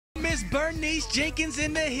Bernice Jenkins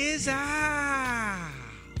into his eye.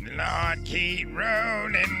 Lord, keep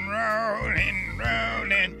rolling, rolling,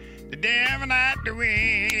 rolling. The devil out the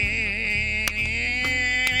way.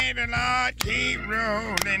 The Lord keep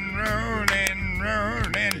rolling, rolling,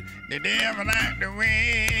 rolling. The devil out the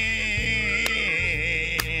way.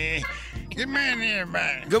 Good morning,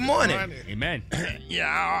 everybody. Good morning. Amen. Yeah,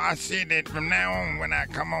 I said that from now on, when I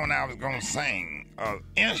come on, I was going to sing an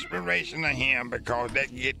inspirational hymn because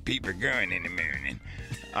that get people going in the morning.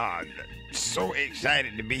 So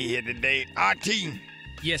excited to be here today. RT.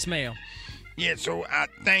 Yes, ma'am. Yeah, so I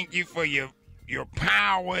thank you for your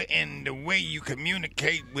power and the way you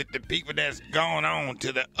communicate with the people that's going on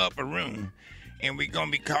to the upper room. And we're going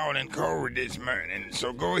to be calling Corey this morning.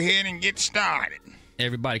 So go ahead and get started.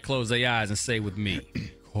 Everybody close their eyes and say with me.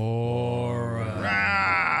 Cora.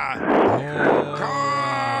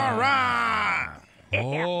 Cora.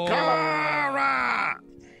 Cora.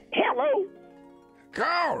 Hello.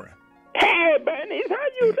 Cora. Hey, Bernice, how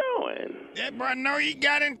you doing? That boy know he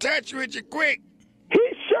got in touch with you quick. He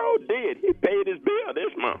sure did. He paid his bill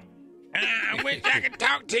this month. I wish I could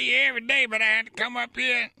talk to you every day, but I had to come up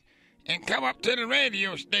here and come up to the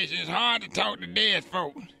radio station. It's hard to talk to dead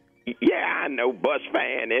folks. Yeah, I know, bus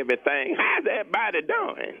fan, everything. How's everybody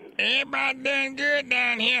doing? Everybody doing good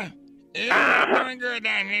down here. Everybody doing good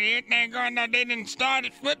down here. Everything going on. They done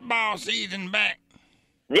started football season back.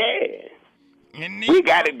 Yeah. And We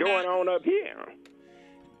got it going on up here.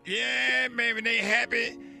 Yeah, baby, they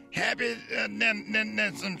happy.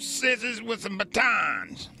 Then some scissors with some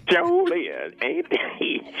batons. Sure is, ain't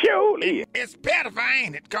they? Sure is. It's pedifying,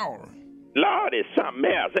 ain't it, Cora? Lord, it's something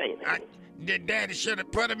else, ain't it? The daddy should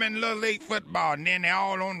have put them in Little League football, and then they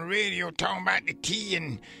all on the radio talking about the tea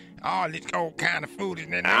and all this old kind of food.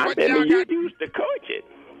 And then I what remember y'all you got? used to coach it.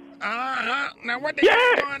 Now what they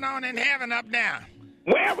got going on in heaven up there?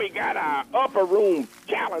 Well, we got our upper room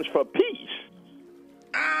challenge for peace.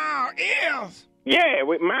 Oh, eels. Yeah,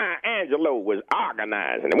 with Maya Angelou was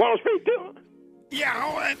organizing. Want to speak to her?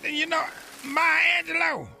 Yeah, you know, Maya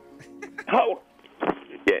Angelou. Hold.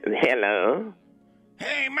 Yeah, hello.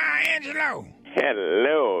 Hey, Maya Angelou.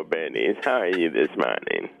 Hello, Bernice. How are you this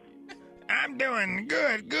morning? I'm doing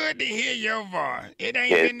good. Good to hear your voice. It ain't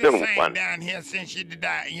Yes, been the doing same fine. down here since you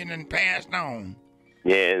died. You done passed on.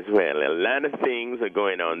 Yes, well, a lot of things are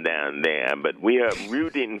going on down there, but we are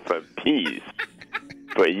rooting for peace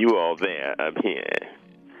for you all there up here.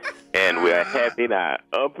 And we are having our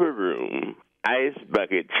upper room ice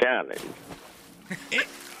bucket challenge.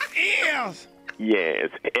 Eels. Yes,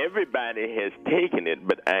 everybody has taken it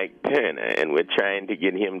but Ike Turner, and we're trying to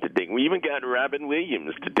get him to take it. We even got Robin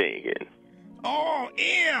Williams to take it. Oh,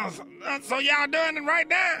 eels. So y'all doing it right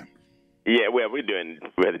now? Yeah, well, we're doing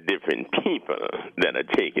with different people that are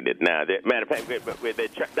taking it now. Matter of fact,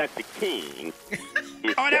 Dr. King.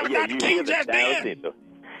 Oh, that was Dr. you King hear them just then?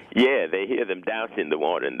 Yeah, they hear them dousing the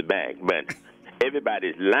water in the back, but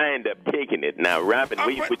everybody's lined up taking it. Now, Robin,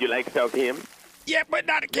 would you like to talk to him? Yeah, put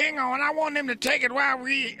Dr. King on. I want him to take it while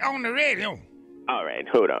we on the radio. All right,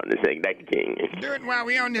 hold on a second, Dr. King. Do it while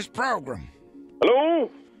we on this program.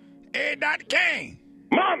 Hello? Hey, Dr. King.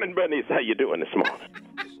 Morning, Bernice. How you doing this morning?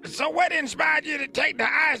 So what inspired you to take the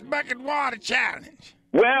ice bucket water challenge?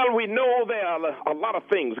 Well, we know there are a lot of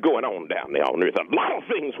things going on down there on Earth. A lot of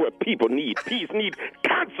things where people need peace, need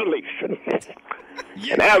consolation.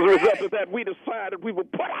 Yeah, and as a result of that, we decided we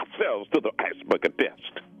would put ourselves to the ice bucket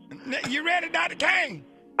test. You ready, Dr. King?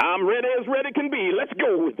 I'm ready as ready can be. Let's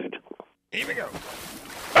go with it. Here we go.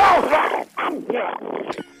 Oh,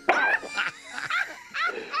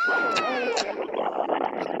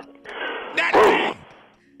 Dr. King.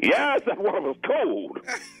 yes, that water was cold.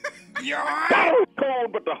 You all That right? was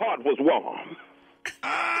cold, but the heart was warm.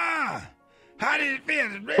 How did it feel?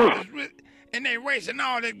 And they wasting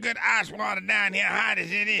all this good ice water down here, hot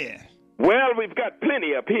as it is. Well, we've got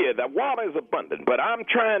plenty up here. The water is abundant, but I'm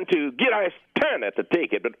trying to get our Turner to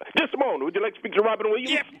take it. But just a moment, would you like to speak to Robin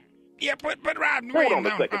Williams? Yep. Yeah, put Robin Hold Williams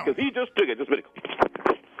on a second, because he just took it. Just a minute.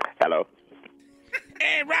 Hello.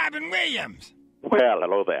 Hey, Robin Williams. Well,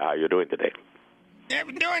 hello there. How you doing today? Yeah,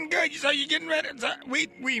 we're doing good. So you getting ready? So we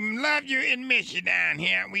love you and miss you down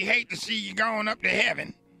here. We hate to see you going up to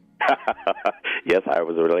heaven. Yes, I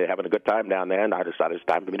was really having a good time down there, and I decided it's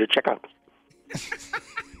time for me to check out.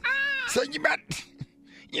 So you about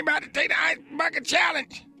to take the ice bucket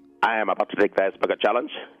challenge? I am about to take the ice bucket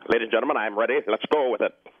challenge. Ladies and gentlemen, I'm ready. Let's go with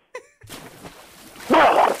it.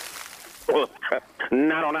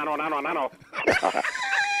 No.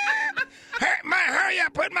 Hurry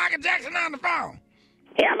up. Put Michael Jackson on the phone.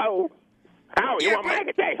 Hello. Oh, you want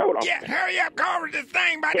Michael Jackson? Hold on. Yeah, hurry up. Call this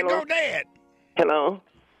thing about to go dead. Hello.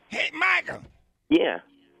 Hey, Michael. Yeah.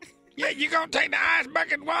 Yeah, you gonna take the ice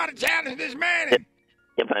bucket water challenge this morning?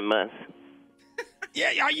 If I must.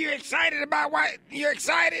 Yeah, are you excited about what? You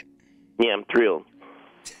excited? Yeah, I'm thrilled.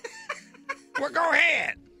 Well, go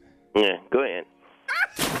ahead. Yeah, go ahead.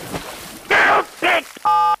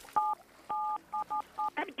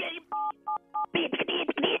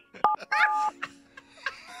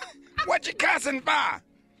 What you cussing for?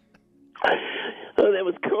 Oh, that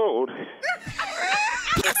was cold.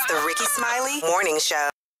 It's the Ricky Smiley Morning Show.